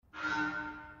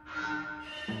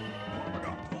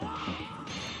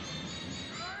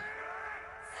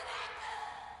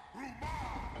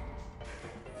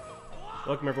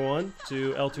Welcome everyone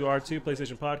to L2R2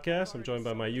 PlayStation Podcast. I'm joined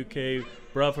by my UK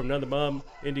bruv from Another Mum,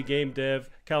 indie game dev,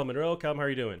 Callum Monroe. Callum, how are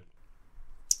you doing?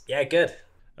 Yeah, good.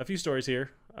 A few stories here.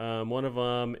 One of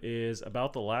them is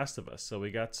about The Last of Us. So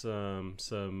we got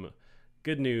some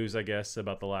good news, I guess,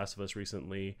 about The Last of Us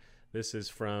recently. This is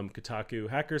from Kotaku.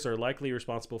 Hackers are likely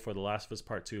responsible for The Last of Us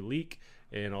Part 2 leak,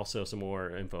 and also some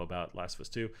more info about Last of Us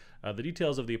 2. The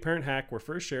details of the apparent hack were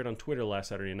first shared on Twitter last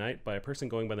Saturday night by a person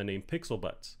going by the name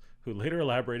PixelButts, who later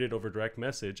elaborated over direct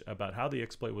message about how the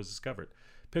exploit was discovered.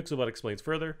 Pixelbutt explains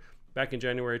further. Back in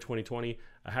January 2020,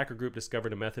 a hacker group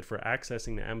discovered a method for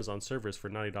accessing the Amazon servers for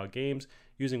Naughty Dog games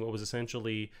using what was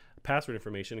essentially password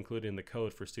information included in the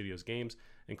code for Studios games,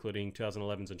 including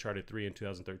 2011's Uncharted 3 and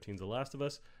 2013's The Last of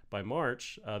Us. By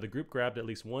March, the group grabbed at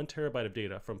least 1 terabyte of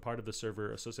data from part of the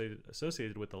server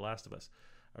associated with The Last of Us.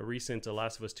 A recent The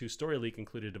Last of Us 2 story leak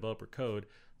included developer code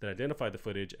that identified the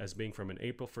footage as being from an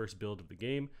April 1st build of the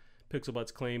game.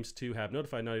 Pixelbutts claims to have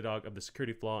notified Naughty Dog of the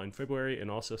security flaw in February and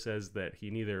also says that he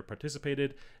neither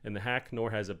participated in the hack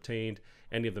nor has obtained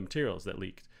any of the materials that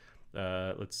leaked.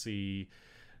 Let's see.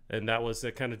 And that was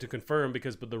kind of to confirm,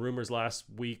 because the rumors last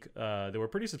week, they were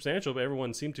pretty substantial, but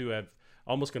everyone seemed to have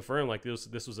almost confirmed like this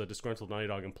was a disgruntled Naughty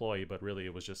Dog employee, but really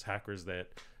it was just hackers that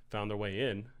found their way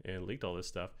in and leaked all this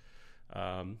stuff.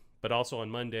 But also on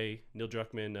Monday, Neil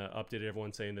Druckmann updated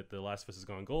everyone saying that The Last of Us has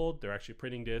gone gold. They're actually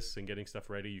printing discs and getting stuff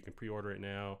ready. You can pre-order it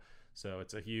now. So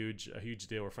it's a huge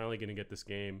deal. We're finally going to get this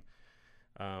game.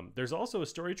 There's also a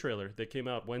story trailer that came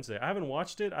out Wednesday. I haven't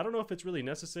watched it. I don't know if it's really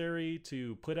necessary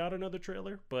to put out another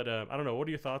trailer, but I don't know. What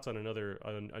are your thoughts on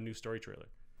a new story trailer?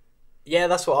 Yeah,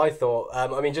 that's what I thought.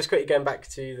 I mean, just quickly going back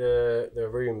to the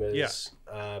rumours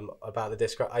about the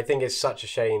disc. I think it's such a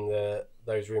shame that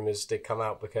those rumours did come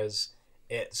out, because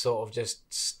it sort of just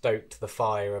stoked the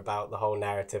fire about the whole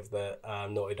narrative that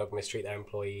Naughty Dog mistreat their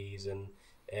employees, and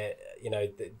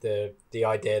the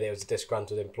idea that it was a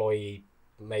disgruntled employee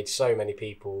made so many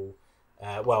people.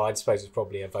 Well, I suppose it's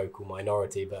probably a vocal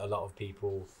minority, but a lot of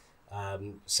people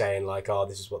saying like, "Oh,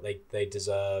 this is what they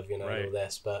deserve," right. And all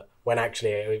this. But when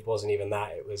actually it wasn't even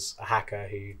that; it was a hacker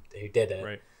who did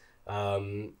it.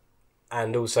 Right.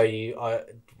 And also,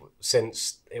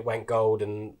 since it went gold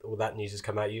and all that news has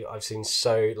come out, I've seen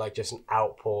just an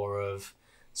outpour of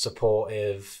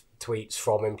supportive tweets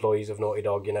from employees of Naughty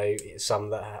Dog. Some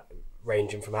that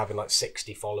ranging from having like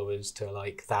 60 followers to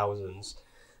like thousands,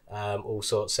 all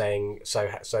sorts saying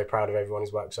so proud of everyone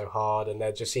who's worked so hard. And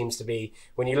there just seems to be,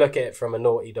 when you look at it from a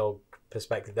Naughty Dog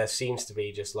perspective, there seems to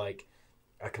be just like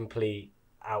a complete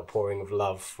outpouring of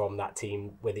love from that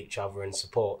team with each other and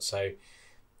support. So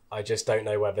I just don't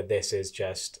know whether this is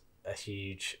just a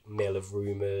huge mill of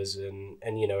rumours and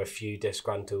a few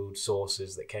disgruntled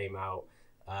sources that came out,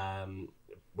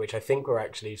 which I think were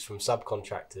actually from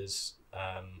subcontractors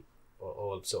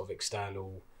or sort of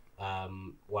external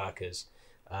workers.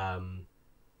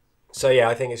 So yeah,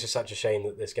 I think it's just such a shame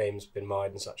that this game's been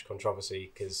mired in such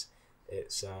controversy, because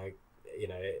it's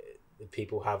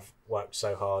people have worked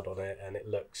so hard on it and it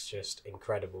looks just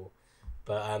incredible.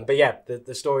 But yeah,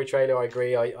 the story trailer, I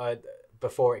agree. I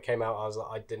before it came out, I was like,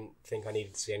 I didn't think I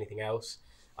needed to see anything else.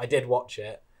 I did watch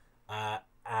it,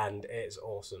 and it's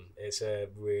awesome. It's a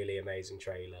really amazing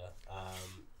trailer.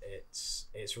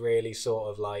 It's really sort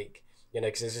of like,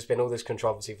 because there's just been all this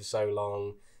controversy for so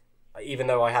long. Even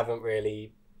though I haven't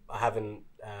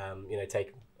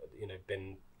taken,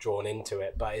 been drawn into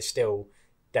it, but it's still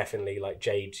definitely like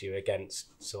jades you against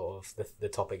sort of the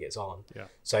topic it's on. Yeah.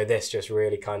 So this just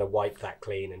really kind of wiped that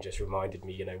clean and just reminded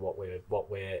me, what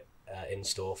we're in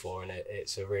store for, and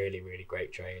it's a really, really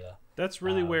great trailer. That's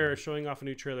really where showing off a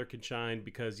new trailer can shine,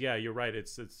 because yeah, you're right.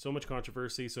 It's so much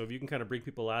controversy. So if you can kind of bring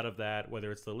people out of that, whether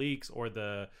it's the leaks or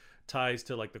the ties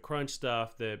to like the crunch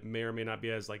stuff that may or may not be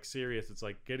as like serious, it's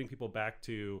like getting people back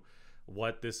to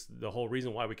the whole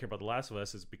reason why we care about The Last of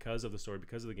Us is because of the story,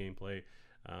 because of the gameplay.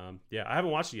 Yeah, I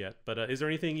haven't watched it yet, but is there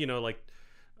anything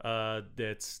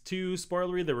that's too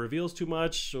spoilery, that reveals too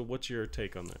much? So what's your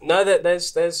take on that? No,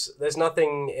 there's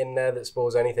nothing in there that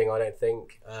spoils anything, I don't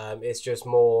think. It's just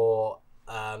more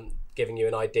giving you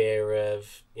an idea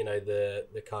of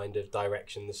the kind of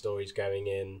direction the story's going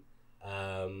in.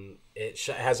 It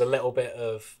has a little bit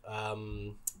of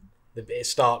it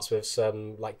starts with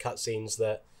some like cutscenes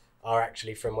that are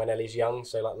actually from when Ellie's young,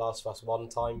 so like Last of Us 1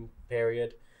 time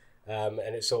period. And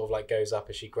it sort of like goes up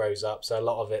as she grows up. So a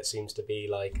lot of it seems to be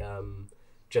like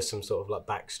just some sort of like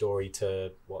backstory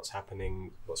to what's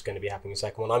going to be happening in the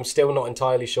second one. I'm still not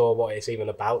entirely sure what it's even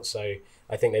about. So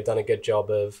I think they've done a good job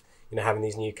of having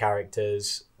these new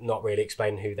characters, not really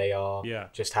explaining who they are,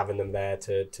 just having them there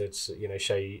to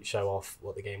show off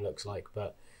what the game looks like.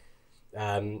 But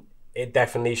it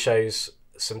definitely shows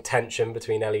some tension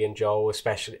between Ellie and Joel,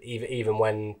 especially even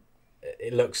when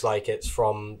it looks like it's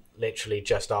from literally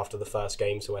just after the first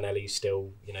game, so when Ellie's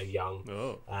still, you know, young.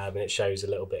 Oh, And it shows a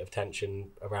little bit of tension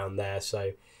around there.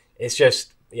 So it's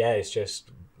just, yeah, it's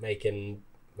just making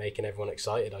everyone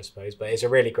excited, I suppose. But it's a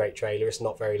really great trailer. It's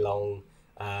not very long.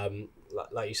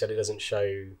 Like you said, it doesn't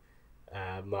show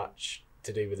much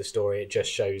to do with the story. It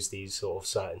just shows these sort of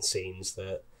certain scenes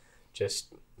that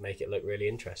just make it look really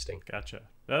interesting. gotcha.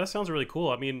 That sounds really cool.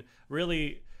 I mean,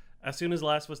 really, as soon as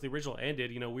Last of Us the original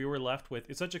ended, you know, we were left with,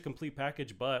 it's such a complete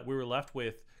package, but we were left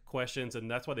with questions, and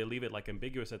that's why they leave it like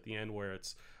ambiguous at the end, where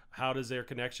it's how does their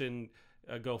connection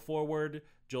go forward?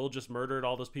 Joel just murdered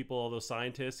all those people, all those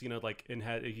scientists, you know, like, and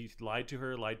he lied to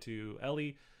her, lied to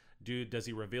Ellie. Does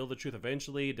he reveal the truth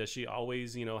eventually? Does she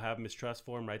always, you know, have mistrust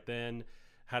for him right then?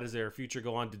 How does their future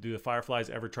go on? Do the Fireflies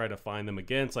ever try to find them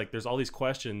again? It's like there's all these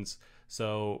questions.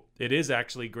 So it is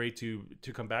actually great to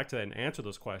come back to that and answer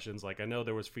those questions. Like, I know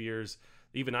there was fears,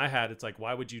 even I had. It's like,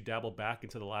 why would you dabble back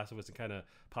into The Last of Us and kind of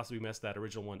possibly mess that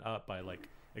original one up by like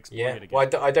exploring it again?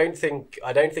 Well, I don't think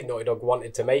Naughty Dog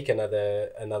wanted to make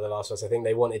another Last of Us. I think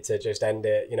they wanted to just end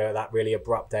it, you know, that really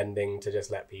abrupt ending, to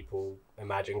just let people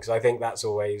imagine, because I think that's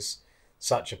always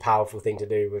such a powerful thing to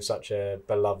do with such a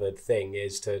beloved thing,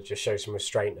 is to just show some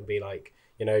restraint and be like,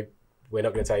 you know, we're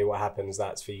not going to tell you what happens.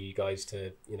 That's for you guys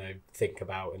to, you know, think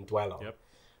about and dwell on.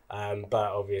 Yep.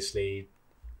 But obviously,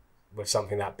 with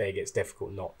something that big, it's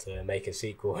difficult not to make a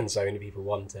sequel, and so many people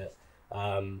want it.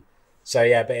 So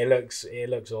yeah, but it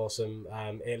looks awesome.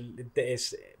 It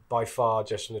is by far,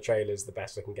 just from the trailers, the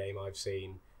best looking game I've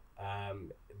seen.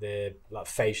 The like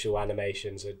facial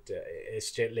animations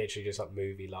it's literally just like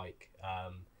movie like.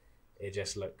 It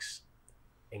just looks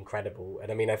incredible,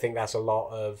 and I mean, I think that's a lot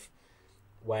of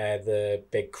where the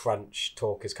big crunch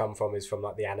talk has come from, is from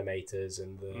like the animators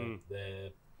and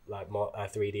the like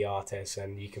 3D artists,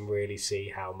 and you can really see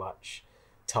how much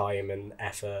time and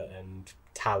effort and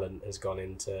talent has gone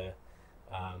into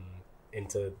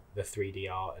the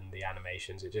 3D art and the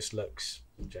animations. It just looks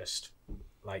just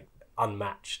like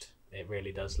unmatched. It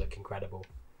really does look incredible.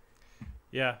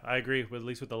 Yeah, I agree. At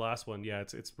least with the last one, yeah,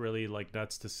 it's really like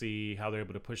nuts to see how they're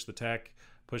able to push the tech,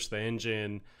 push the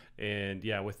engine, and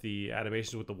yeah, with the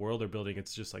animations, with the world they're building,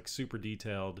 it's just like super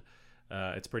detailed.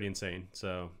 It's pretty insane.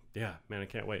 So yeah, man, I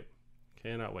can't wait.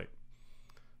 Cannot wait.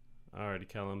 Alrighty,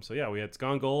 Callum. So yeah, it's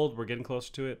gone gold. We're getting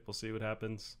closer to it. We'll see what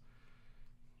happens.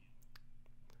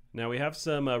 Now we have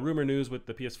some rumor news with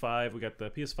the PS5. We got the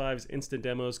PS5's instant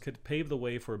demos could pave the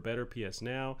way for a better PS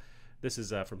Now. This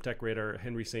is from Tech Radar.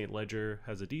 Henry St. Ledger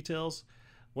has the details.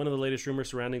 One of the latest rumors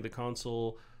surrounding the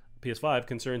console PS5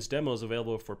 concerns demos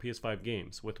available for PS5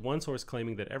 games, with one source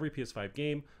claiming that every PS5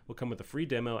 game will come with a free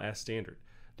demo as standard.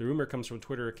 The rumor comes from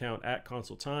Twitter account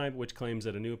 @ConsoleTime, which claims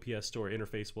that a new PS Store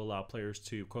interface will allow players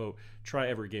to, quote, try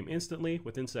every game instantly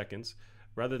within seconds,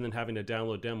 rather than having to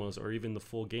download demos or even the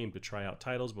full game to try out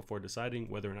titles before deciding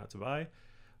whether or not to buy.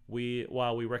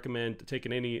 While we recommend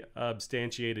taking any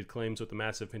substantiated claims with a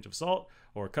massive pinch of salt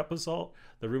or a cup of salt,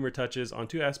 the rumor touches on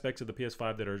two aspects of the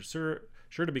PS5 that are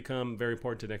sure to become very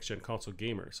important to next-gen console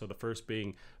gamers. So the first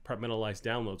being compartmentalized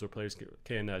downloads, where players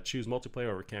can choose multiplayer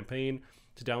over campaign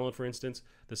to download, for instance.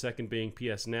 The second being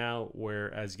PS Now,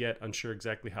 where as yet unsure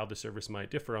exactly how the service might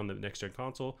differ on the next-gen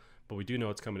console, but we do know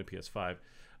it's coming to PS5.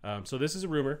 So this is a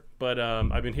rumor, but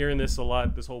I've been hearing this a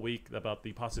lot this whole week about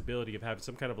the possibility of having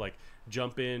some kind of like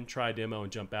jump in, try demo,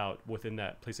 and jump out within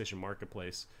that PlayStation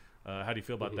Marketplace. How do you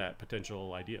feel about that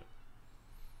potential idea?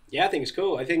 Yeah, I think it's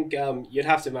cool. I think you'd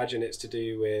have to imagine it's to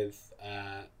do with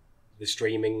the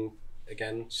streaming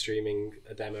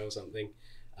a demo or something.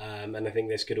 And I think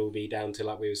this could all be down to,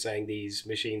 like we were saying, these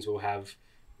machines will have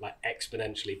like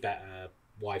exponentially better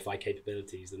Wi-Fi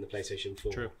capabilities than the PlayStation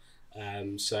 4. True.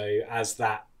 So as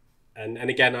that, and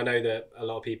again, I know that a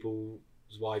lot of people's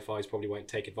Wi-Fi's probably won't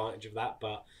take advantage of that,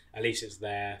 but at least it's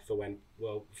there for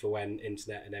when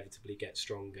internet inevitably gets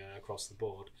stronger across the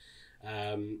board.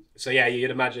 So yeah, you'd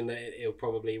imagine that it'll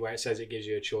probably, where it says it gives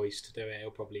you a choice to do it,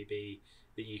 it'll probably be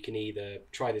that you can either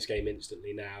try this game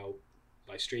instantly now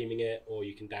by streaming it, or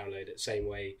you can download it. Same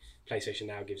way PlayStation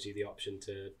Now gives you the option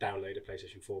to download a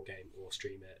PlayStation 4 game or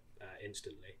stream it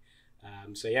instantly.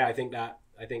 So yeah, I think that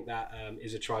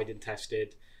is a tried and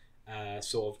tested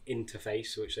sort of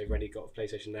interface which they've already got with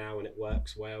PlayStation Now, and it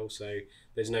works well. So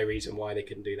there's no reason why they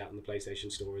couldn't do that on the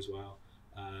PlayStation Store as well.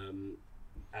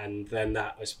 And then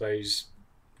that, I suppose,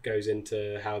 goes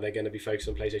into how they're going to be focused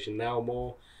on PlayStation Now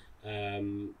more.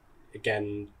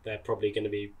 Again, they're probably going to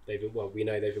be. We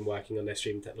know they've been working on their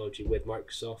streaming technology with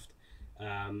Microsoft.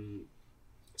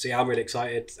 So yeah, I'm really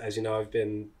excited. As you know, I've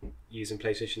been using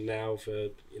PlayStation Now for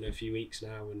a few weeks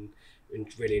now, and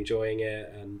really enjoying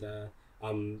it. And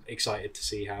I'm excited to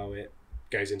see how it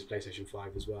goes into PlayStation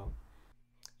 5 as well.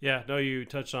 Yeah, no, you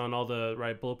touched on all the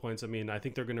right bullet points. I mean, I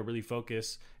think they're going to really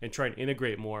focus and try and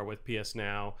integrate more with PS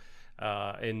Now,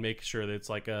 and make sure that it's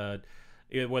like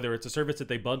whether it's a service that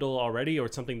they bundle already or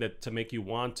it's something that to make you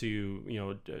want to,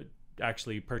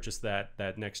 actually purchase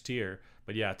that next tier.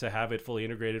 But yeah, to have it fully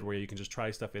integrated where you can just try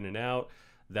stuff in and out,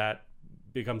 that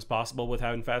becomes possible with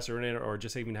having faster internet or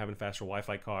just even having faster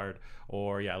Wi-Fi card,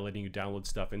 or letting you download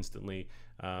stuff instantly.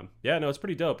 Yeah, no, it's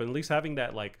pretty dope. And at least having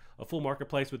that like a full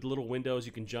marketplace with little windows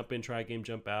you can jump in, try a game,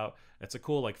 jump out. It's a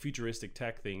cool like futuristic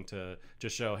tech thing to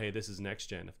just show, hey, this is next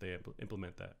gen if they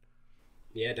implement that.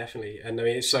 Yeah, definitely. And I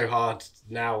mean, it's so hard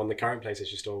now on the current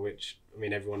PlayStation Store, which I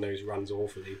mean everyone knows runs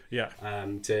awfully. Yeah.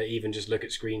 To even just look at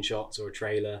screenshots or a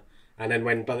trailer, and then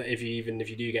if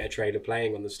you do get a trailer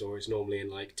playing on the store, it's normally in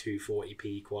like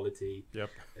 240p quality. Yep.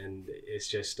 And it's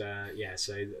just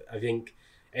So I think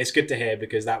it's good to hear,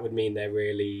 because that would mean they're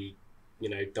really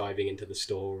diving into the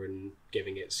store and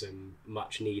giving it some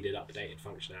much needed updated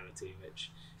functionality,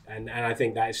 and I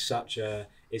think that is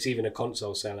it's even a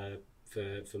console seller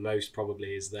for most,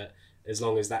 probably, is that as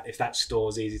long as if that store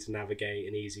is easy to navigate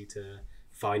and easy to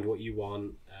find what you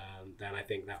want, then I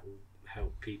think that will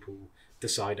help people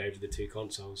decide over the two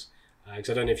consoles. Because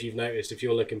I don't know if you've noticed, if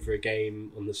you're looking for a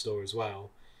game on the store as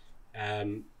well,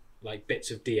 like bits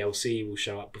of DLC will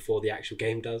show up before the actual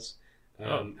game does.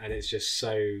 And it's just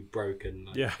so broken.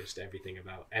 Just everything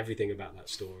about that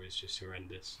store is just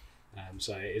horrendous.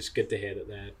 So it's good to hear that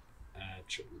they're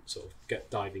sort of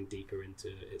diving deeper into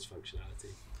its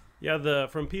functionality. Yeah,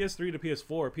 from PS3 to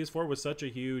PS4 was such a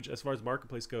huge, as far as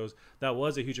marketplace goes, that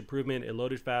was a huge improvement. It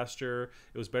loaded faster,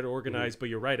 it was better organized, but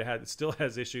you're right, it still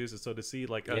has issues. And so to see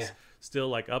us still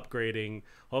like upgrading,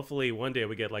 hopefully one day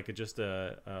we get like just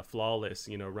a flawless,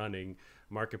 running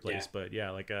marketplace. But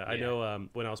I know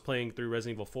when I was playing through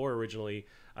Resident Evil 4 originally,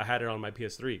 I had it on my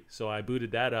PS3, so I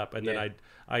booted that up, and then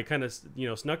I kind of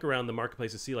snuck around the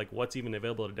marketplace to see like what's even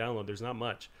available to download. There's not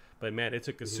much, but man, it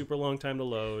took a super long time to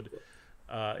load.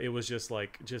 It was just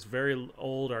very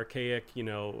old, archaic,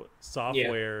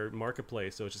 software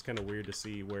marketplace. So it's just kind of weird to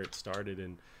see where it started.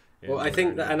 And well, I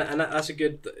think that, and that's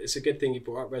it's a good thing you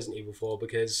brought up Resident Evil 4,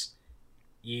 because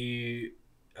you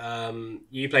played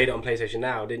it on PlayStation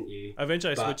Now, didn't you?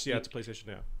 Eventually, I switched to PlayStation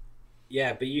Now.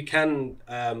 Yeah, but you can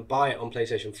buy it on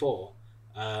PlayStation 4.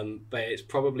 But it's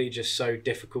probably just so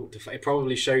difficult to. It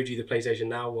probably showed you the PlayStation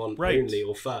Now one only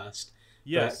or first.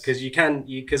 Yes,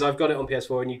 because I've got it on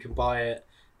PS4 and you can buy it.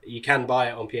 You can buy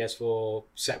it on PS4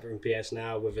 separate from PS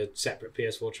Now with a separate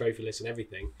PS4 trophy list and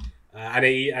everything, and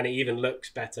it even looks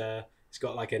better. It's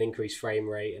got like an increased frame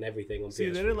rate and everything on PS4.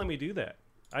 See, they didn't let me do that.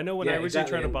 I know when I originally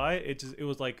tried to buy it, it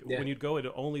was like when you'd go,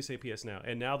 it'd only say PS Now,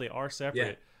 and now they are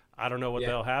separate. I don't know what the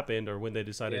hell happened or when they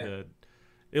decided to.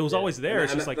 It was always there.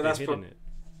 It's just like they've hidden it.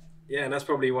 Yeah, and that's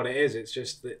probably what it is. It's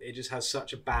just that it just has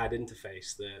such a bad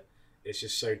interface that it's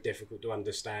just so difficult to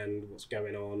understand what's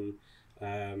going on.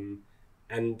 I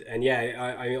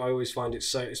always find it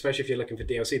so, especially if you're looking for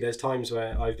DLC. There's times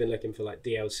where I've been looking for like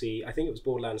DLC. I think it was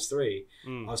Borderlands 3.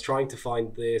 I was trying to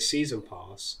find the season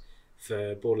pass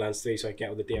for Borderlands 3 so I could get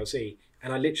all the DLC,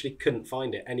 and I literally couldn't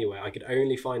find it anywhere. I could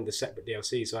only find the separate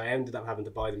DLC, so I ended up having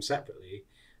to buy them separately.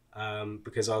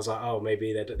 Because I was like, oh,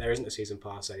 maybe there isn't a season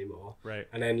pass anymore. Right.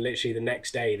 And then literally the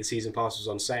next day, the season pass was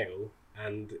on sale,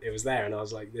 and it was there, and I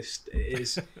was like,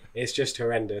 it's just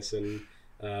horrendous. And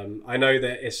I know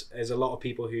that there's a lot of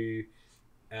people who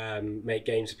make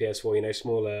games for PS4,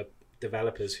 smaller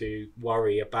developers, who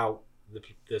worry about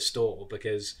the store,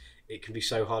 because it can be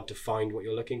so hard to find what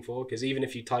you're looking for. Because even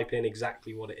if you type in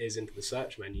exactly what it is into the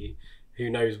search menu, who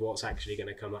knows what's actually going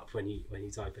to come up when you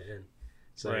type it in.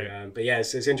 So, right. But yeah,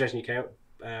 it's interesting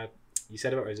you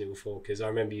said about Resident Evil 4, because I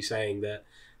remember you saying that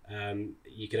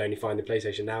you could only find the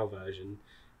PlayStation Now version,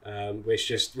 which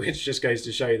just goes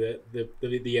to show that the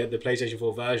PlayStation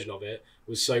 4 version of it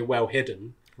was so well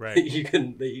hidden, right, that you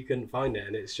couldn't find it,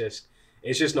 and it's just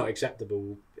not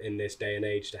acceptable in this day and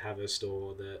age to have a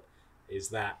store that is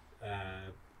that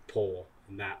poor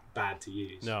and that bad to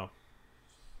use. No,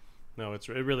 it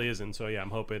really isn't. So yeah,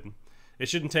 I'm hoping it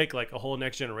shouldn't take like a whole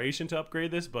next generation to upgrade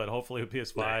this, but hopefully with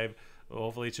PS5,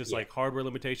 hopefully it's just like hardware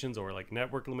limitations or like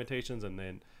network limitations, and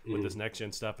then with this next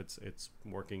gen stuff, it's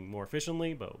working more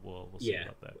efficiently. But we'll see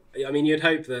about that. I mean, you'd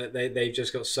hope that they've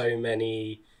just got so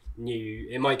many new.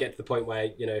 It might get to the point where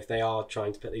if they are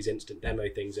trying to put these instant demo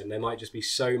things in, there might just be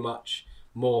so much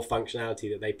more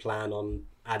functionality that they plan on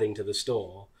adding to the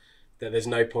store that there's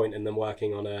no point in them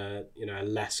working on a a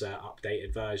lesser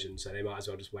updated version, so they might as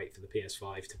well just wait for the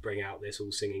PS5 to bring out this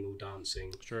all singing, all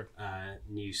dancing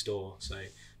new store. So,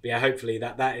 but yeah, hopefully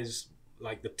that is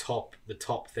like the top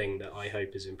thing that I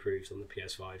hope is improved on the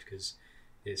PS5, because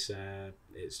it's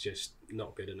just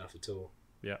not good enough at all.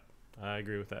 Yeah, I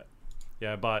agree with that.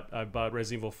 Yeah, I bought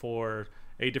Resident Evil 4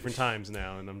 8 different times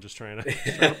now, and I'm just trying to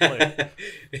play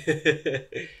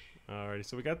it. Alrighty,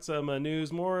 so we got some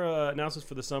news, more announcements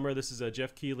for the summer. This is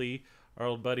Jeff Keighley, our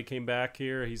old buddy, came back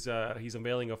here. He's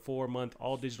unveiling a 4-month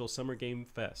all-digital summer game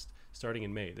fest starting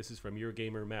in May. This is from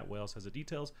Eurogamer. Matt Wells has the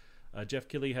details. Jeff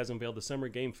Keighley has unveiled the Summer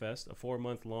Game Fest, a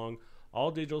 4-month-long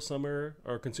all-digital summer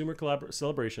or consumer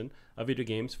celebration of video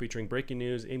games featuring breaking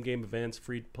news, in-game events,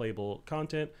 free playable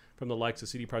content from the likes of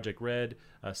CD Projekt Red,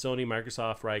 Sony,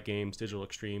 Microsoft, Riot Games, Digital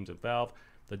Extremes, and Valve.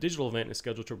 The digital event is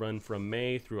scheduled to run from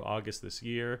May through August this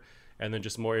year, and then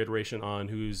just more iteration on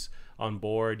who's on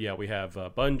board. Yeah, we have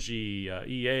Bungie,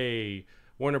 EA,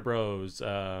 Warner Bros.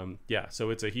 So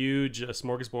it's a huge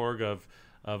smorgasbord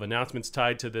of announcements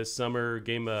tied to this summer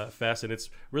game fest, and it's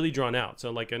really drawn out.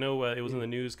 So like I know it was in the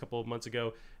news a couple of months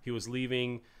ago, he was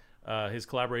leaving his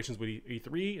collaborations with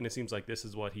E3, and it seems like this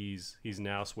is what he's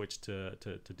now switched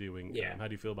to doing. Yeah. How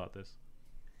do you feel about this?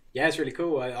 Yeah, it's really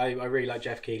cool. I really like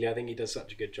Jeff Keighley. I think he does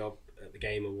such a good job at the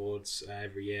Game Awards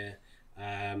every year.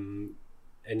 And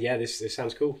yeah, this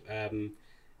sounds cool.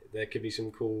 There could be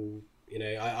some cool,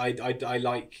 I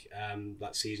like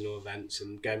that seasonal events.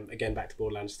 And again back to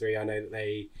Borderlands 3, I know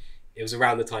that it was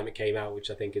around the time it came out,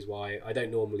 which I think is why I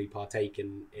don't normally partake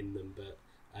in them. But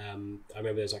I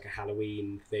remember there's like a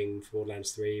Halloween thing for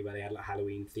Borderlands 3 where they had like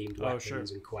Halloween themed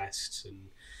weapons and quests and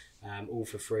all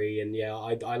for free. And yeah,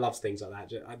 I love things like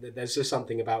that. There's just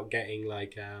something about getting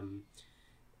like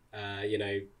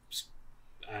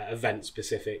event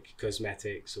specific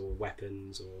cosmetics or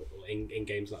weapons or in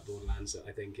games like Borderlands that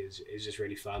I think is just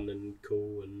really fun and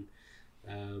cool. And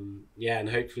and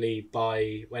hopefully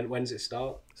by when's it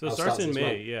start? So it starts in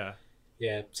May.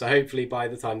 Yeah, so hopefully by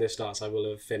the time this starts, I will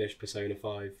have finished Persona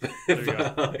 5.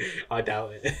 I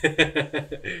doubt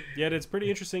it. Yeah, it's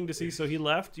pretty interesting to see. So he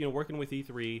left, working with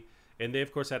E3, and they,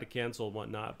 of course, had to cancel and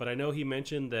whatnot. But I know he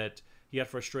mentioned that he had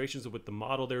frustrations with the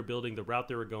model they were building, the route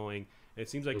they were going. And it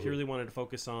seems like he really wanted to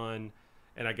focus on,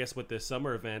 and I guess with this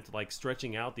summer event, like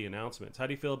stretching out the announcements. How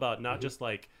do you feel about not just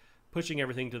like pushing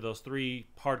everything to those 3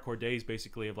 hardcore days,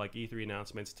 basically, of like E3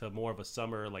 announcements to more of a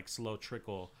summer, like slow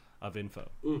trickle of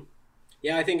info?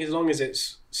 Yeah, I think as long as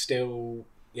it's still,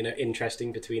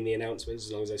 interesting between the announcements,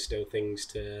 as long as there's still things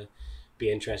to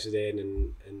be interested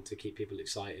in and to keep people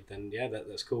excited, then yeah,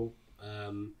 that's cool.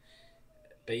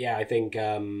 But yeah, I think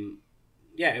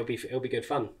it'll be good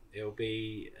fun.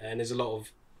 And there's a lot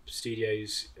of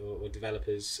studios or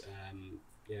developers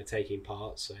taking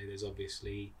part, so there's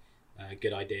obviously a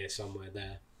good idea somewhere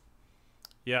there.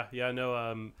 Yeah,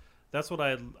 no. That's what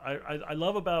I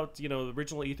love about the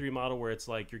original E3 model, where it's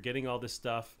like you're getting all this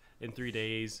stuff in 3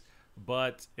 days,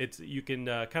 but you can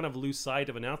kind of lose sight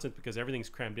of announcements because everything's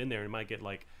crammed in there. And it might get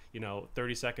like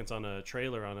 30 seconds on a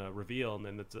trailer on a reveal, and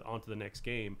then it's on to the next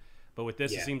game. But with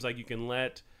this, it seems like you can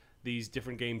let these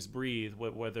different games breathe.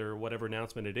 Whatever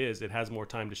announcement it is, it has more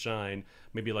time to shine.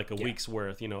 Maybe like a week's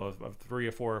worth, of 3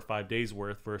 or 4 or 5 days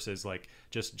worth, versus like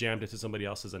just jammed into somebody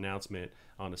else's announcement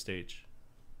on a stage.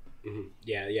 Mm-hmm.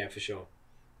 Yeah, for sure.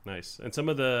 Nice. And some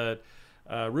of the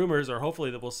rumors are hopefully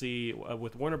that we'll see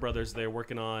with Warner Brothers, they're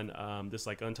working on this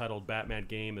like untitled Batman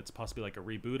game. It's possibly like a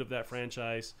reboot of that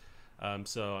franchise.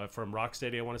 So from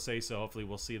Rocksteady, I want to say. So hopefully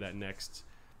we'll see that next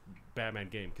Batman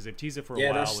game, because they've teased it for a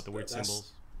while with the weird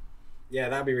symbols. Yeah,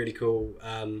 that'd be really cool.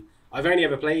 I've only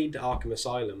ever played Arkham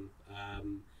Asylum,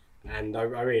 and I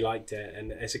really liked it.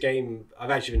 And it's a game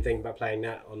I've actually been thinking about playing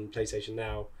that on PlayStation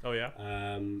Now. Oh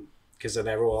yeah. Because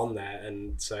they're all on there,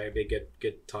 and so it'd be a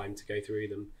good time to go through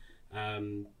them.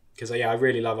 Because I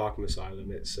really love Arkham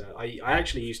Asylum. It's I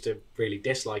actually used to really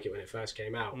dislike it when it first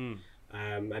came out,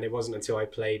 and it wasn't until I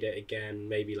played it again,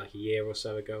 maybe like a year or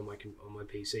so ago on my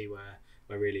PC, where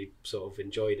I really sort of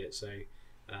enjoyed it. So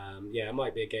it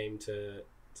might be a game to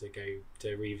go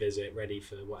to revisit, ready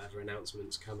for whatever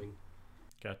announcements coming.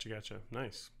 Gotcha.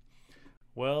 Nice.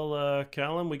 Well,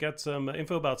 Callum, we got some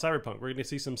info about Cyberpunk. We're going to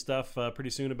see some stuff pretty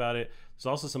soon about it. There's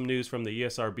also some news from the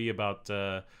ESRB about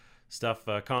stuff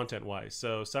content-wise.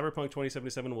 So Cyberpunk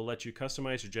 2077 will let you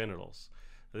customize your genitals.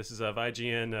 This is of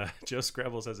IGN. Joe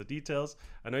Scrabbles has the details.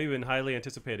 I know you've been highly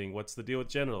anticipating what's the deal with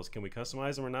genitals. Can we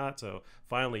customize them or not? So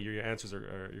finally, your answers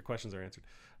your questions are answered.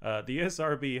 The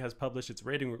ESRB has published its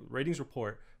ratings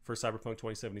report for Cyberpunk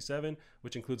 2077,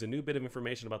 which includes a new bit of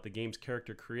information about the game's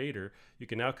character creator. You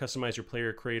can now customize your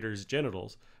player creator's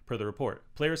genitals, per the report.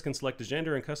 Players can select a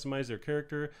gender and customize their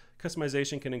character.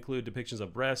 Customization can include depictions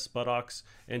of breasts, buttocks,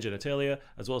 and genitalia,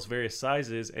 as well as various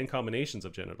sizes and combinations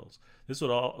of genitals. This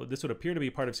would appear to be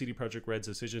part of CD Projekt Red's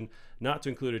decision not to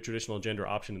include a traditional gender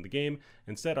option in the game,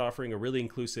 instead offering a really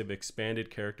inclusive, expanded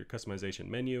character customization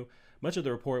menu. Much of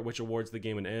the report, which awards the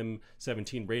game an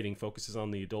M17 rating, focuses on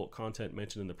the adult content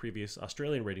mentioned in the previous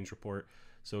Australian ratings report.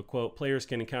 So, quote, players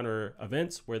can encounter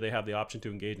events where they have the option to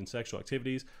engage in sexual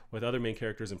activities with other main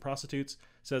characters and prostitutes,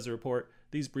 says the report.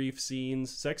 These brief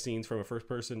sex scenes from a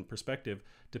first-person perspective,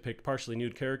 depict partially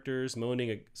nude characters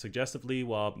moaning suggestively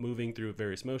while moving through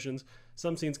various motions.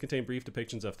 Some scenes contain brief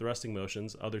depictions of thrusting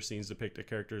motions. Other scenes depict a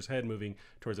character's head moving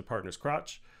towards a partner's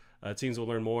crotch. Teams will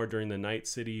learn more during the Night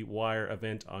City Wire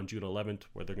event on June 11th,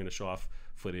 where they're going to show off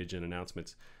footage and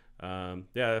announcements.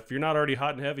 If you're not already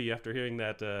hot and heavy after hearing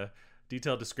that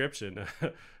detailed description,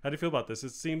 how do you feel about this?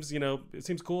 It seems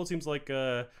cool. It seems like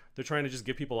they're trying to just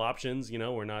give people options.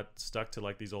 We're not stuck to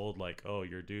like these old, like, oh,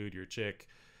 you're a dude, you're a chick.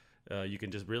 You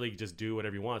can just really just do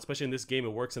whatever you want. Especially in this game,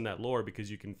 it works in that lore because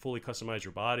you can fully customize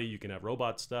your body. You can have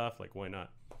robot stuff. Like, why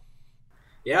not?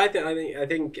 Yeah, I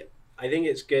think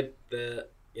it's good that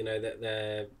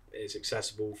that it's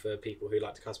accessible for people who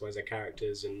like to customize their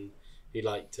characters and who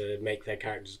like to make their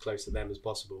characters as close to them as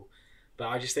possible. But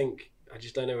I just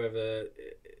don't know whether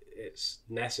it's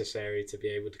necessary to be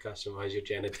able to customize your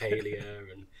genitalia,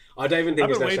 and I don't even think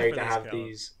it's necessary to have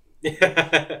these.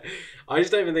 I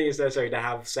just don't even think it's necessary to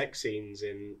have sex scenes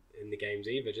in the games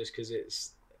either, just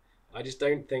because I just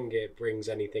don't think it brings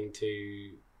anything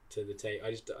to the table.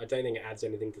 I don't think it adds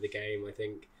anything to the game. I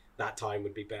think that time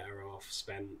would be better off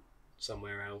spent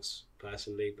somewhere else,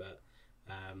 personally, but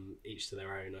each to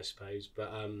their own, I suppose.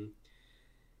 But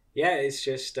yeah, it's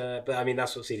just but I mean,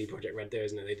 that's what CD Projekt Red do,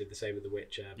 isn't it? They did the same with The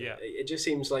Witcher. But yeah, it just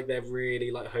seems like they're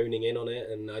really like honing in on it,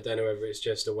 and I don't know whether it's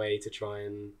just a way to try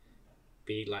and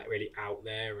be like really out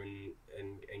there and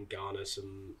garner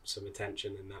some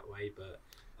attention in that way. But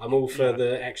I'm all for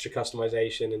the extra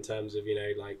customization in terms of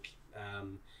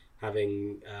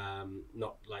having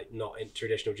not in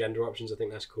traditional gender options. I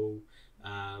think that's cool,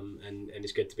 and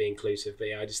it's good to be inclusive. But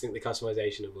yeah, I just think the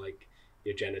customization of like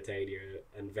your genitalia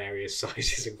and various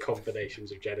sizes and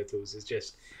combinations of genitals is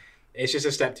just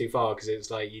a step too far, because it's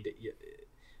like you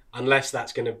unless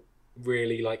that's going to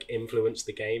really like influence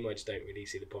the game, I just don't really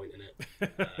see the point in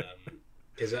it.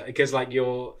 Because like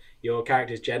your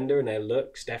character's gender and their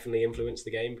looks definitely influence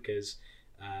the game, because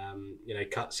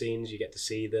cutscenes, you get to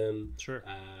see them. Sure.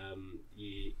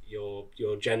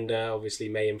 Your gender obviously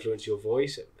may influence your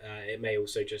voice. It may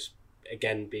also just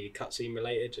again be cutscene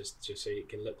related, just so it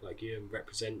can look like you and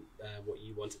represent what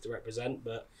you want it to represent.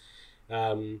 But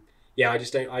I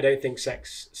don't think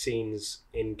sex scenes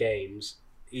in games,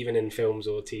 even in films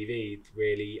or TV,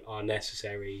 really are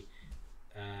necessary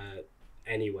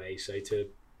anyway. So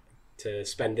to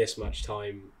spend this much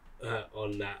time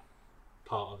on that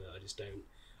part of it,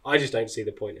 I just don't see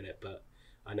the point in it. But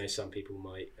I know some people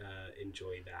might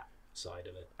enjoy that side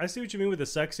of it. I see what you mean with the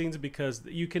sex scenes, because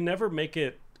you can never make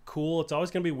it cool. It's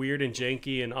always going to be weird and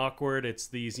janky and awkward. It's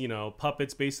these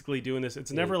puppets basically doing this.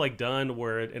 It's never like done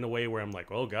in a way where I'm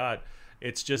like, oh god.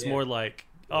 It's just more like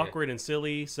awkward and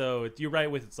silly. So you're right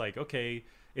with, it's like, okay,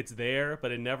 it's there,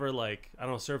 but it never like, I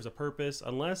don't know, serves a purpose,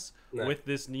 unless with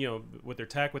this, with their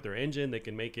tech, with their engine, they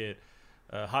can make it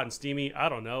hot and steamy. I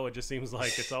don't know. It just seems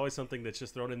like it's always something that's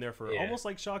just thrown in there for almost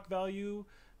like shock value,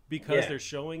 because they're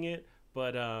showing it.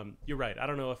 But you're right. I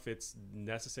don't know if it's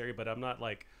necessary, but I'm not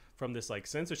like from this like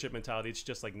censorship mentality. It's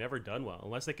just like never done well,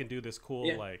 unless they can do this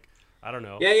cool like, I don't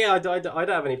know. I don't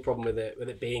have any problem with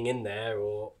it being in there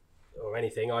or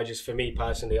anything. I just, for me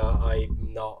personally,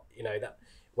 I'm not, that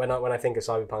when I think of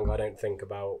Cyberpunk, I don't think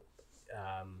about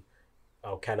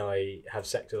can I have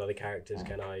sex with other characters?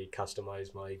 Can I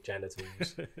customize my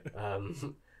genitals? I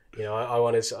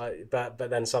want to, but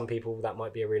then some people, that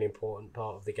might be a really important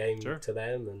part of the game to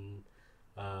them, and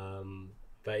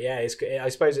but yeah, I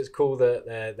suppose it's cool that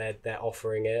they're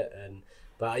offering it,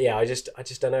 but yeah, I just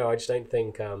don't know. I just don't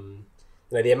think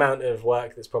the amount of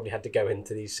work that's probably had to go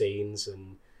into these scenes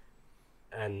and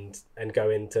go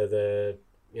into the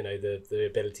the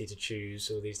ability to choose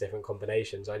all these different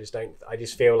combinations. I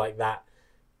just feel like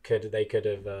they could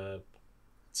have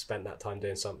spent that time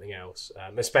doing something else,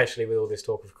 especially with all this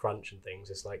talk of crunch and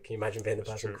things. It's like, can you imagine being the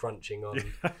person crunching on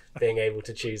being able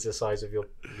to choose the size of your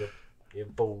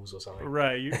balls or something?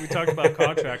 Right. We talk about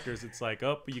contractors. It's like,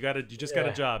 oh, you just got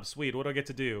a job. Sweet. What do I get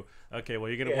to do? Okay, well,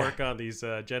 you're gonna work on these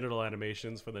genital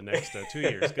animations for the next 2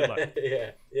 years. Good luck.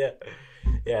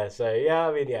 Yeah, so yeah,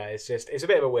 I mean, yeah, it's a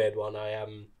bit of a weird one. I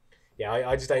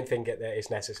just don't think that it's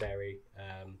necessary.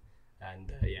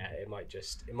 And yeah, it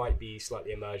might be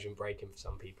slightly immersion breaking for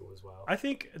some people as well. I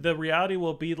think the reality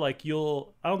will be like I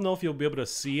don't know if you'll be able to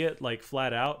see it like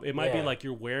flat out. It might be Yeah, like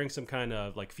you're wearing some kind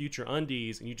of like future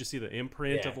undies and you just see the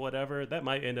imprint yeah, of whatever. That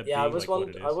might end up yeah. being like what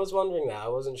it I is. was wondering that. I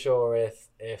wasn't sure if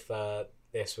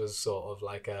this was sort of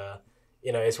like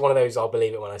it's one of those I'll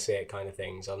believe it when I see it kind of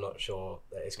things. I'm not sure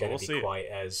that it's Well, going we'll to see be it. quite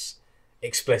as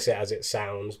explicit as it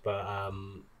sounds, but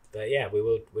yeah, we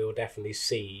will definitely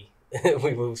see.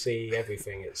 We will see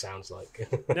everything. It sounds like.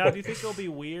 Now, do you think it'll be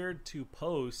weird to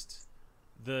post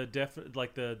the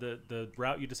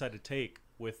route you decide to take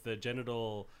with the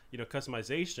genital,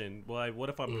 customization? Well, what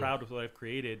if I'm Mm. proud with what I've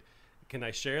created? Can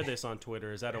I share this on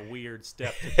Twitter? Is that a weird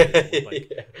step to take with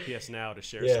like Yeah. PS Now to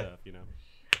share Yeah. stuff?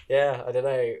 Yeah, I don't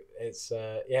know. It's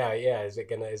yeah. Is there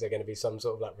gonna be some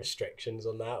sort of like restrictions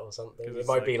on that or something? Because It it's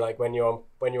might like be like when you're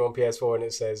on PS4 and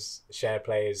it says share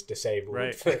play is disabled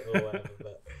right. or whatever.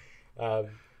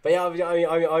 But yeah,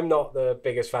 I'm not the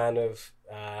biggest fan of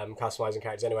customizing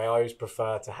characters anyway. I always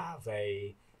prefer to have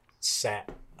a set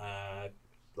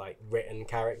like written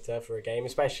character for a game,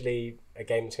 especially a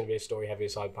game that's going to be a story heavy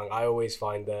as Cyberpunk. I always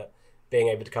find that being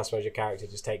able to customize your character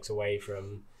just takes away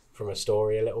from a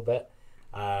story a little bit.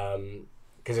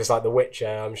 Because it's like The Witcher,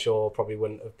 I'm sure probably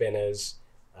wouldn't have been as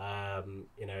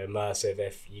immersive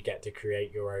if you get to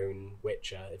create your own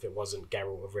Witcher, if it wasn't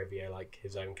Geralt of Rivia, like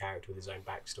his own character with his own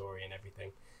backstory and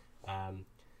everything. I'm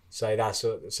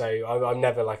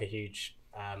never like a huge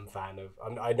fan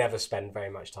of. I never spend very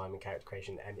much time in character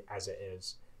creation, and as it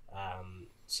is,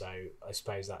 so I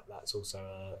suppose that's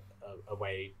also a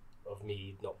way of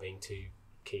me not being too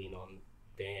keen on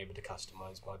being able to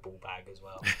customize my ball bag as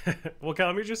well. Well,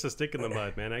 Callum, you're just a stick in the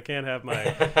mud, man. I can't have my.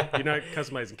 You're not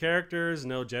customizing characters,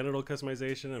 no genital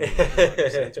customization. I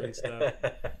mean, censoring stuff.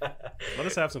 Let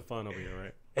us have some fun over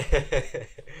here, right?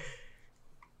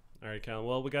 All right, Callum.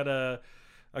 Well, we got a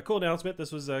cool announcement.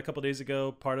 This was a couple days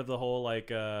ago, part of the whole May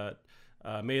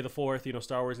the 4th,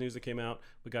 Star Wars news that came out.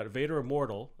 We got Vader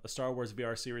Immortal, a Star Wars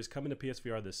VR series coming to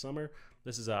PSVR this summer.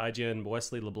 This is IGN.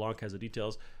 Wesley LeBlanc has the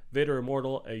details. Vader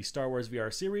Immortal, a Star Wars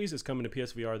VR series, is coming to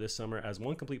PSVR this summer as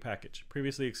one complete package.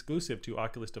 Previously exclusive to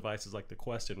Oculus devices like the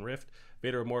Quest and Rift,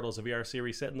 Vader Immortal is a VR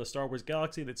series set in the Star Wars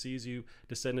galaxy that sees you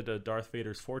descend into Darth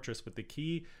Vader's fortress with the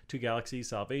key to galaxy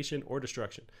salvation or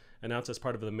destruction. Announced as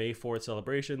part of the May 4th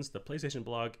celebrations, the PlayStation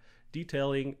blog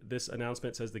detailing this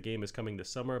announcement says the game is coming this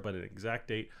summer, but an exact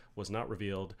date was not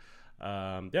revealed.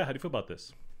 How do you feel about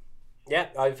this? Yeah,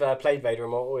 I've played Vader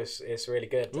Immortal. It's really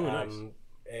good. Ooh, nice.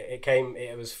 It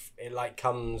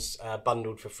comes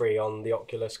bundled for free on the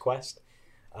Oculus Quest,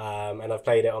 and I've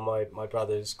played it on my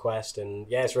brother's Quest, and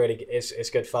yeah, it's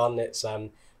good fun. There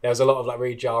was a lot of like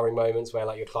really jarring moments where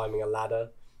like you're climbing a ladder,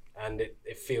 and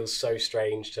it feels so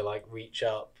strange to like reach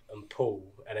up and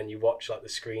pull, and then you watch like the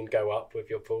screen go up with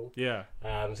your pull. Yeah.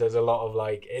 So there's a lot of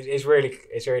like it's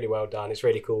really well done. It's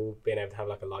really cool being able to have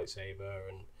like a lightsaber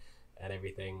and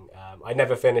everything. I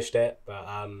never finished it, but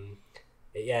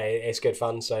it's good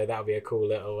fun. So that'll be a cool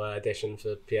little addition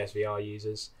for PSVR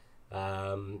users.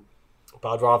 But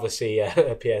I'd rather see a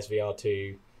PSVR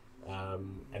 2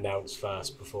 announced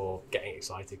first before getting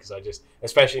excited, because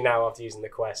especially now after using the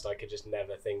Quest, I could just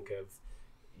never think of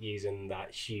using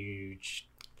that huge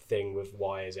thing with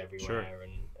wires everywhere. Sure.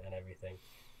 and everything.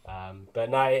 But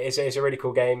no, it's a really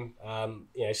cool game.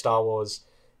 Star Wars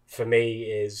for me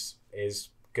is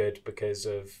good because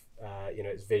of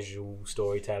its visual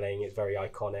storytelling. It's very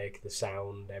iconic, the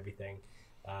sound, everything.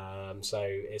 So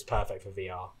it's perfect for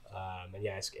VR. And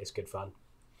yeah, it's good fun.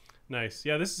 Nice.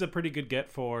 Yeah, this is a pretty good get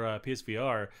for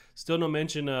PSVR. Still no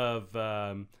mention of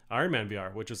Iron Man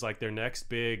VR, which is like their next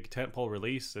big tentpole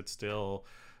release. It still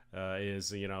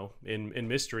is, in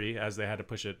mystery, as they had to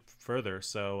push it further.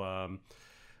 So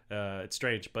it's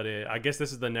strange, but I guess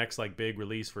this is the next like big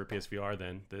release for PSVR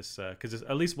then. This because it's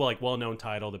at least well-known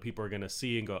title that people are going to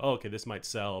see and go, oh, okay, this might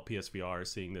sell PSVR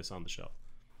seeing this on the shelf.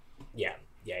 Yeah.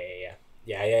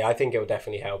 I think it will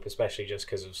definitely help, especially just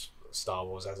because of Star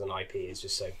Wars as an IP is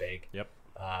just so big. Yep.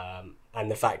 And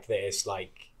the fact that it's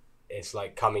like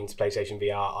coming to PlayStation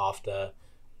VR after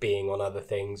being on other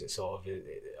things, I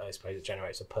suppose it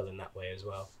generates a pull in that way as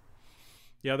well.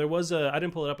 Yeah, there was I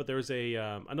didn't pull it up, but there was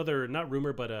another, not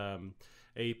rumor, but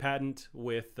a patent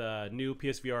with new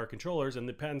PSVR controllers, and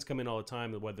the patents come in all the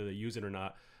time, whether they use it or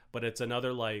not. But it's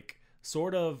another like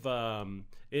sort of Valve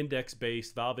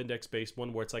index-based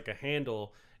one where it's like a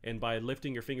handle, and by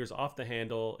lifting your fingers off the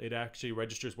handle, it actually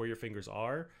registers where your fingers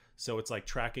are. So it's like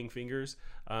tracking fingers.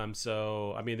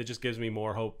 So, I mean, it just gives me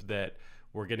more hope that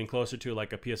we're getting closer to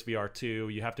like a PSVR 2.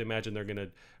 You have to imagine they're going to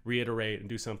reiterate and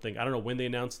do something. I don't know when they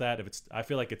announce that. If it's, I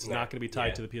feel like it's not going to be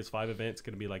tied to the PS5 event. It's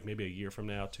going to be like maybe a year from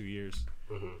now, 2 years.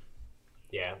 Mm-hmm.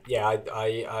 Yeah.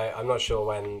 I'm not sure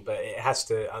when, but it has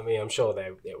to. I mean, I'm sure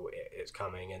it's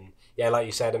coming. And yeah, like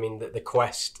you said, I mean, the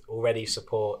Quest already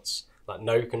supports like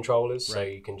no controllers, so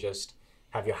you can just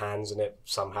have your hands, and it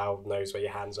somehow knows where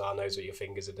your hands are, knows what your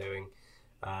fingers are doing.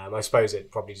 I suppose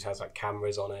it probably just has like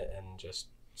cameras on it and just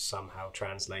somehow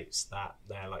translates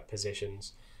their like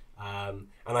positions. And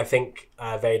I think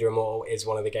Vader Immortal is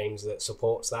one of the games that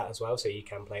supports that as well, so you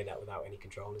can play that without any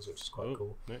controllers, which is quite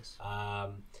cool. Nice.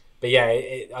 But yeah,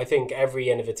 I think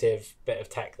every innovative bit of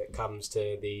tech that comes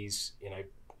to these,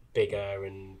 bigger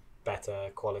and better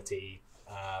quality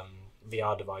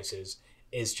VR devices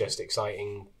is just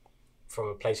exciting from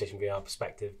a PlayStation VR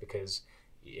perspective, because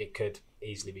it could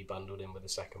easily be bundled in with a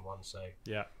second one. So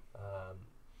yeah.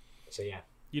 Yeah.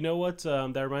 You know what?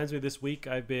 That reminds me. This week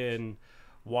I've been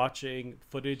watching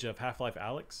footage of Half-Life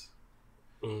Alyx.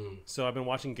 So I've been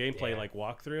watching gameplay like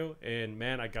walkthrough, and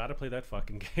man, I gotta play that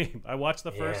fucking game. I watched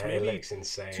the first maybe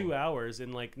 2 hours,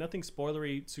 and like nothing super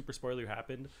spoilery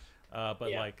happened.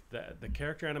 But like the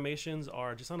character animations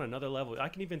are just on another level. I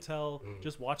can even tell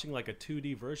just watching like a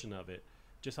 2D version of it,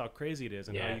 just how crazy it is,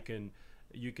 and how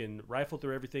you can rifle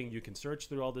through everything, you can search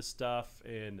through all this stuff,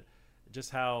 and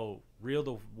just how real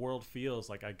the world feels.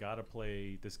 Like I gotta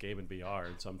play this game in VR,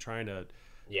 and so I'm trying to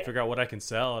figure out what I can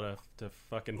sell to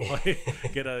fucking play,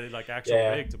 get a like actual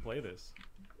rig to play this.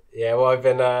 Yeah, well, I've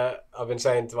been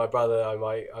saying to my brother I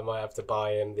might have to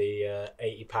buy him the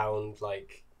 £80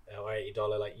 like or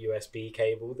 $80 like USB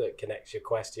cable that connects your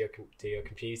Quest to your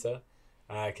computer,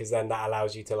 because then that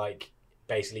allows you to like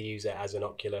basically use it as an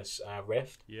Oculus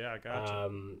Rift. Yeah, I gotcha.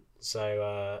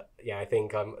 I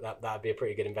think that'd be a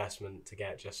pretty good investment to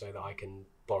get, just so that I can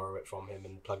borrow it from him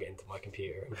and plug it into my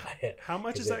computer and play it. How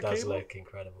much is that cable? It does look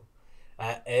incredible.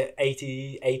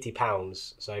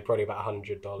 £80, so probably about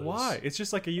 $100. Why? It's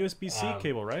just like a USB-C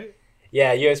cable, right?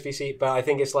 Yeah, USB-C, but I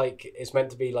think it's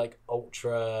meant to be like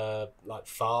ultra like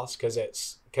fast, because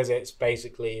it's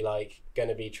basically like going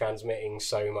to be transmitting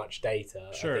so much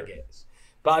data. Sure. I think it is.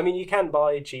 But I mean, you can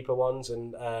buy cheaper ones,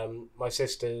 and my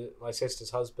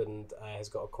sister's husband has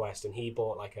got a Quest, and he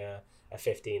bought like a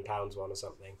 £15 one or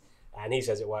something, and he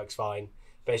says it works fine.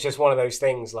 But it's just one of those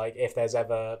things, like if there's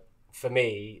ever, for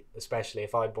me especially,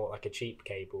 if I bought like a cheap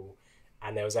cable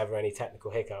and there was ever any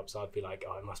technical hiccups, I'd be like,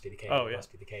 oh, it must be the cable. It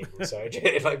must be the cable. So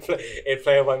it'd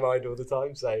play on my mind all the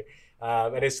time. So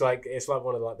and it's like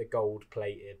one of like the gold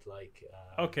plated like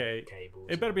cables.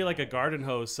 It better be like a garden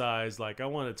hose size. Like I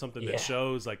wanted something that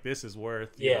shows like this is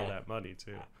worth that money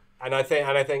too. And I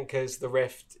think because the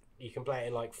Rift, you can play it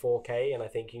in like 4K, and I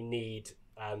think you need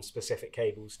specific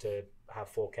cables to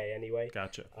have 4K anyway.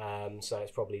 Gotcha. So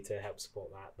it's probably to help support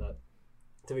that. But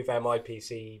to be fair, my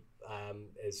PC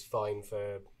is fine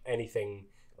for anything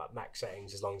like max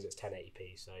settings as long as it's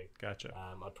 1080p. So gotcha.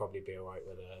 I'd probably be alright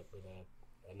with a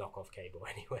knockoff cable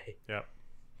anyway. Yeah.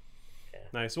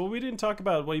 Nice. Well, we didn't talk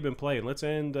about what you've been playing. Let's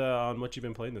end on what you've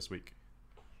been playing this week.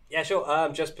 Yeah, sure.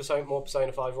 Just more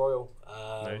Persona 5 Royal.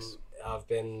 Nice. I've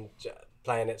been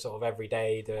playing it sort of every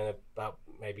day, doing about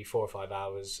maybe 4 or 5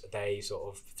 hours a day,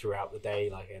 sort of throughout the day,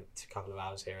 like a couple of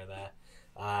hours here or there.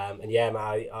 And yeah,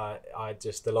 man, I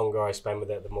just, the longer I spend with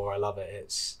it, the more I love it.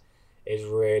 It's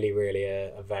really, really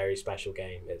a very special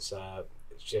game. It's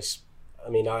just, I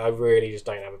mean, I really just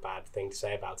don't have a bad thing to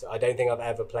say about it. I don't think I've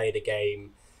ever played a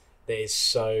game that is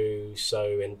so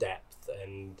in depth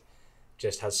and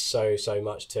just has so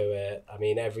much to it. I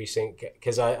mean,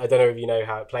 because I don't know if you know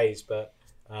how it plays, but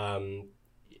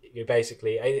you're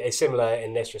basically, it's similar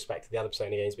in this respect to the other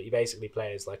Persona games, but you basically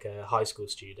play as like a high school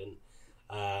student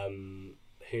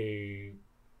who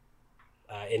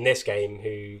in this game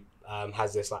who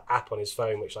has this like app on his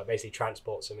phone which like basically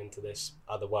transports him into this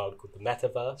other world called the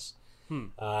metaverse.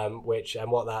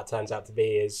 What that turns out to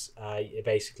be is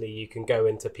basically you can go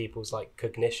into people's like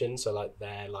cognition, so like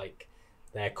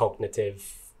their cognitive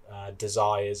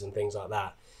desires and things like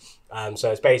that.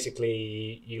 So it's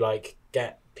basically you like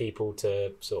get people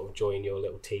to sort of join your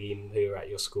little team who are at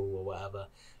your school or whatever.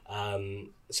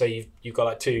 So you've got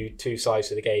like two sides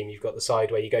to the game. You've got the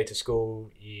side where you go to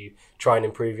school, you try and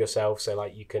improve yourself, so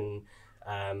like you can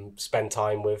spend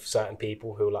time with certain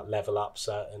people who like level up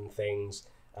certain things.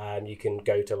 You can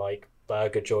go to like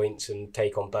burger joints and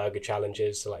take on burger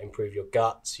challenges to like improve your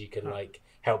guts. You can like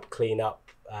help clean up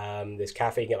this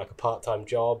cafe, you get like a part-time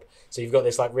job. So you've got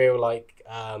this like real like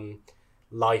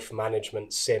life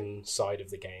management sim side of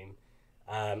the game.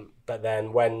 But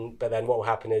then what will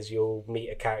happen is you'll meet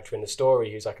a character in the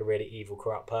story who's like a really evil,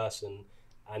 corrupt person,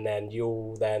 and then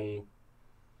you'll then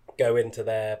go into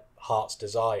their heart's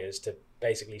desires to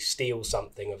basically steal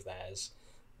something of theirs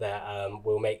that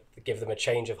will give them a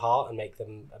change of heart and make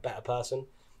them a better person.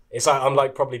 It's like I'm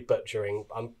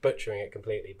butchering it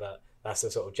completely, but that's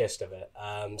the sort of gist of it.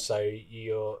 So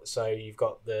you've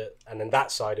got and then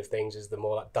that side of things is the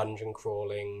more like dungeon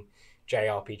crawling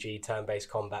JRPG turn-based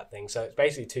combat thing. So it's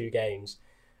basically 2 games,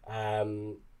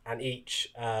 and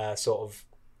each sort of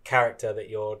character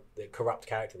the corrupt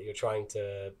character that you're trying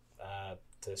to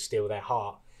steal their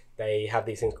heart, they have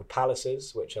these things called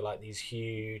palaces, which are like these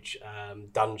huge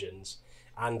dungeons,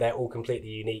 and they're all completely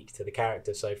unique to the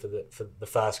character. So for the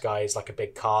first guy is like a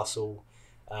big castle,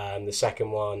 the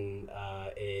second one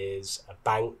is a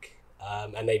bank,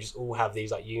 and they just all have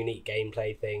these like unique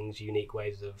gameplay things, unique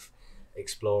ways of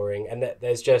exploring, and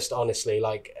there's just honestly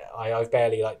like I've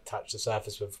barely like touched the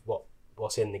surface of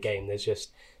what's in the game. There's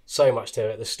just so much to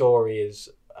it. The story is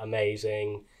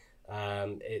amazing.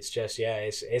 It's just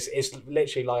it's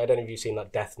literally like, I don't know if you've seen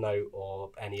like Death Note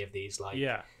or any of these like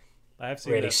I have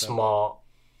seen really smart,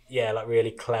 like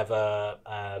really clever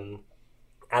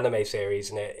anime series,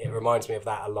 and it reminds me of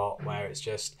that a lot, where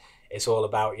it's all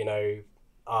about, you know,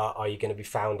 are you going to be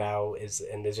found out,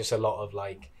 and there's just a lot of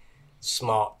like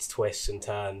smart twists and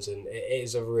turns, and it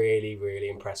is a really, really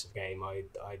impressive game. I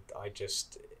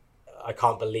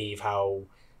can't believe how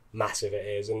massive it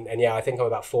is, and yeah, I think I'm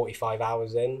about 45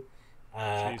 hours in,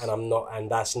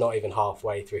 and that's not even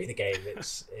halfway through the game.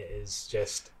 It is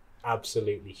just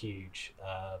absolutely huge.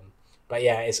 But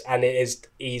yeah, it is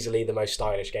easily the most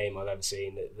stylish game I've ever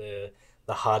seen. The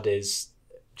HUD is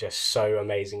just so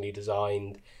amazingly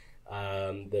designed.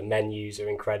 The menus are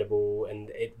incredible, and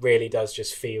it really does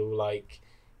just feel like,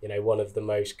 you know, one of the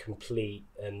most complete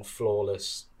and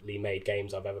flawlessly made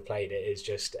games I've ever played. It is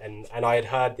just, and I had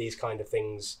heard these kind of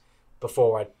things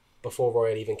before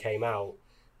Royal even came out,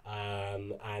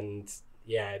 and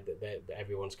yeah,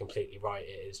 everyone's completely right.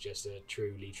 It is just a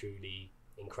truly, truly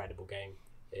incredible game.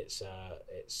 It's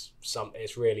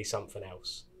really something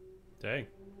else. Dang,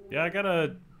 yeah, I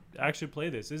gotta actually play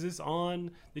this. Is this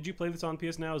on? Did you play this on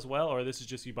PS Now as well, or this is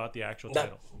just you bought the actual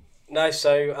title? No,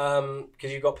 so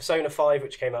because you've got Persona 5,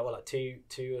 which came out like two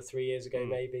or 3 years ago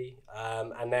maybe,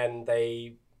 and then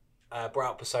they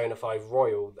brought out Persona 5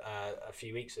 Royal a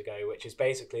few weeks ago, which is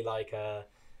basically like a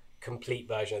complete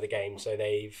version of the game. So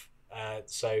they've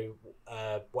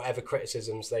whatever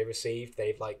criticisms they received,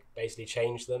 they've like basically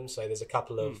changed them. So there's a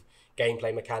couple of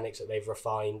gameplay mechanics that they've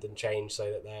refined and changed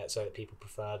so that people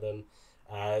prefer them.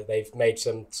 They've made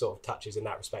some sort of touches in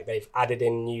that respect. They've added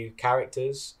in new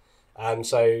characters.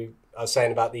 So I was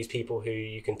saying about these people who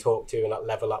you can talk to and like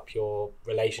level up your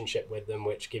relationship with them,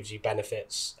 which gives you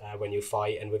benefits when you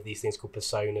fight, and with these things called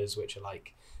personas, which are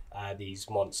like these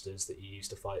monsters that you use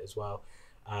to fight as well.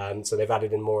 So they've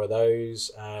added in more of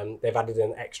those. They've added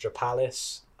in extra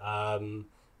palace,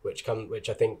 which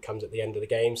I think comes at the end of the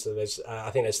game. So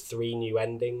I think there's 3 new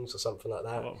endings or something like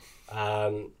that.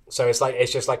 So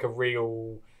it's just like a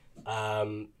real.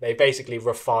 They basically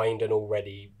refined an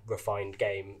already refined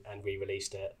game and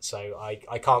re-released it. So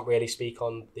I can't really speak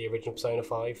on the original Persona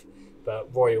 5,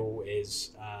 but Royal is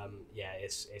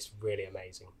it's really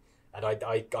amazing, and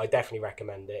I definitely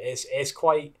recommend it. It's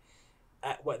quite.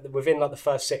 Within like the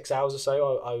first 6 hours or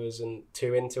so, I wasn't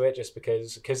too into it, just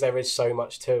because there is so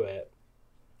much to it.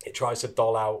 It tries to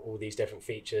doll out all these different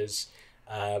features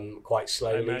quite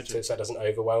slowly, so it doesn't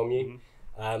overwhelm you.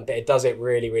 But it does it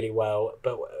really, really well.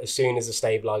 But as soon as the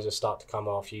stabilizers start to come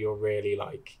off, you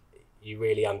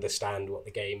really understand what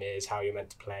the game is, how you're meant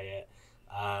to play it.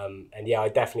 And yeah, I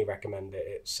definitely recommend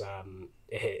it.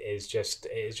 It is just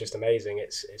amazing.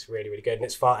 It's really, really good, and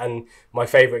it's fun. And my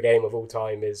favorite game of all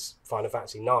time is Final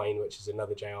Fantasy 9, which is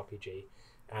another JRPG.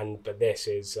 But this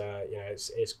is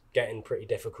it's getting pretty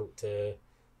difficult to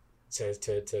sort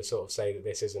of say that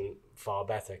this isn't far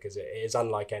better, because it is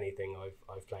unlike anything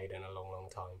I've played in a long, long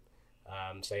time.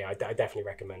 So yeah, I definitely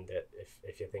recommend it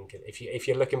if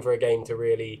you're looking for a game to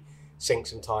really sink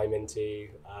some time into.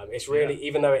 It's really,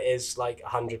 even though it is like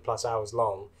 100+ hours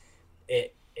long,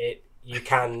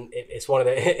 it's one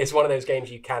of those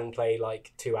games you can play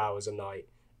like 2 hours a night,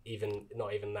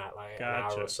 not even that, like an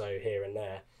hour or so here and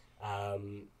there,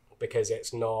 because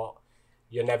it's not.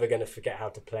 You're never going to forget how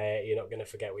to play it. You're not going to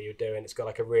forget what you're doing. It's got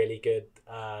like a really good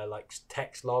like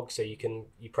text log, so you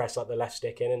press like the left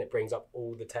stick in, and it brings up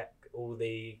all the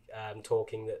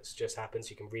talking that's just happened,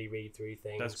 so you can reread through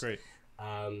things. That's great.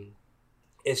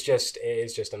 It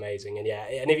is just amazing, and yeah,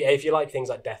 and if you like things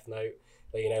like Death Note,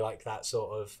 you know, like that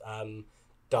sort of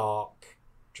dark,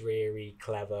 dreary,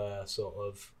 clever sort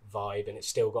of vibe, and it's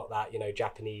still got that, you know,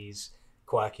 Japanese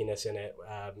quirkiness in it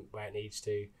where it needs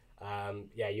to.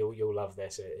 Yeah, you'll love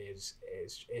this.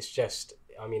 It's just,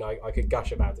 I mean, I could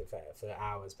gush about it for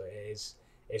hours, but it's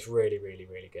really, really,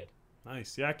 really good.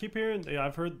 Nice. Yeah, I keep hearing. Yeah,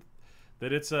 I've heard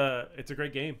that it's a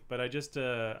great game, but I just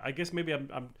I guess maybe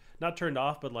I'm not turned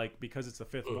off, but like because it's the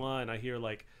fifth one, I hear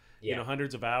like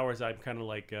hundreds of hours. I'm kind of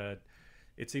like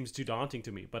it seems too daunting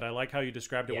to me. But I like how you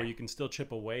described it, where you can still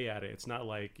chip away at it. It's not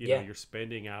like you know you're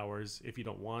spending hours if you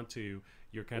don't want to.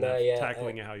 You're kind of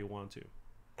tackling it how you want to.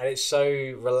 And it's so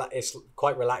it's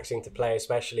quite relaxing to play,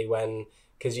 especially when,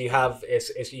 because you've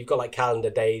got like calendar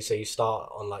days, so you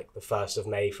start on like the 1st of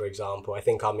May, for example. I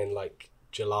think I'm in like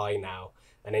July now,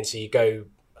 and then so you go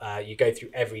through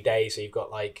every day, so you've got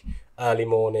like early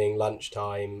morning,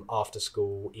 lunchtime, after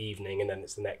school, evening, and then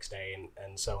it's the next day,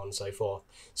 and so on and so forth.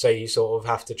 So you sort of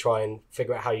have to try and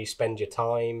figure out how you spend your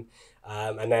time,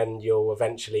 and then you'll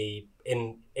eventually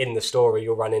in the story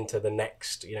you'll run into the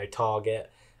next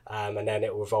target. And then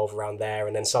it will revolve around there,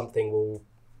 and then something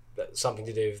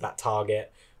to do with that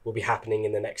target will be happening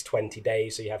in the next 20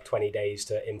 days. So you have 20 days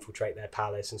to infiltrate their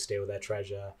palace and steal their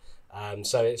treasure.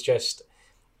 So it's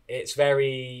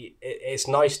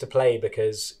nice to play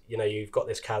because you've got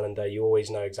this calendar. You always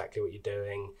know exactly what you're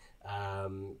doing.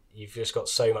 You've just got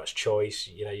so much choice.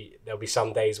 There'll be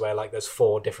some days where like there's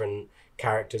 4 different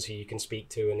characters who you can speak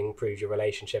to and improve your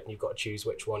relationship, and you've got to choose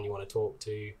which one you want to talk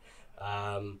to.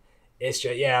 It's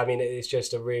just, it's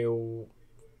just a real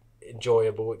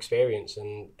enjoyable experience,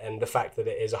 and the fact that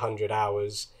it is 100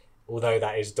 hours, although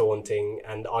that is daunting,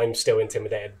 and I'm still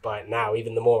intimidated by it now,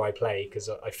 even the more I play, because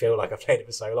I feel like I've played it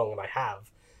for so long, and I have.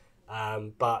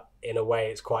 But in a way,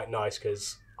 it's quite nice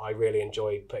because I really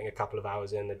enjoy putting a couple of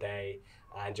hours in a day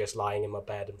and just lying in my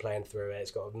bed and playing through it. It's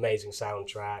got an amazing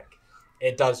soundtrack.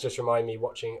 It does just remind me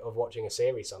of watching a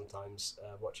series sometimes.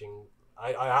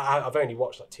 I've only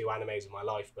watched like 2 animes in my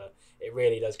life, but it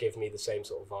really does give me the same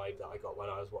sort of vibe that I got when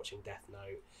I was watching Death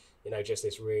Note. Just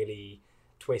this really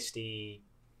twisty,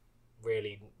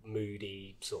 really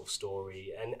moody sort of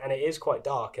story, and it is quite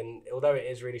dark. And although it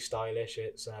is really stylish,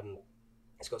 it's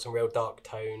got some real dark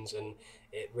tones, and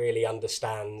it really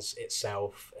understands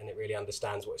itself, and it really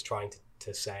understands what it's trying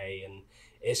to say, and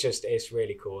it's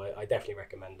really cool. I definitely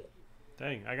recommend it.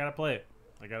 Dang, I gotta play it.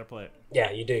 Yeah,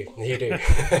 you do.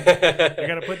 I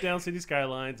gotta put down City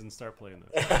Skylines and start playing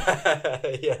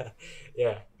this.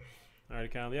 Yeah. All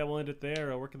right, Kyle. Yeah, we'll end it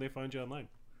there. Where can they find you online?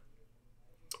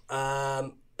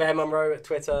 Bear Munro at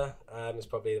Twitter is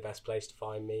probably the best place to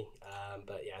find me.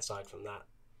 But yeah, aside from that,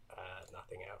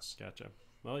 nothing else. Gotcha.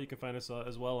 Well, you can find us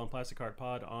as well on Plastic Heart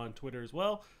Pod on Twitter as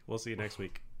well. We'll see you next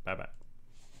week. Bye-bye.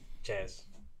 Cheers.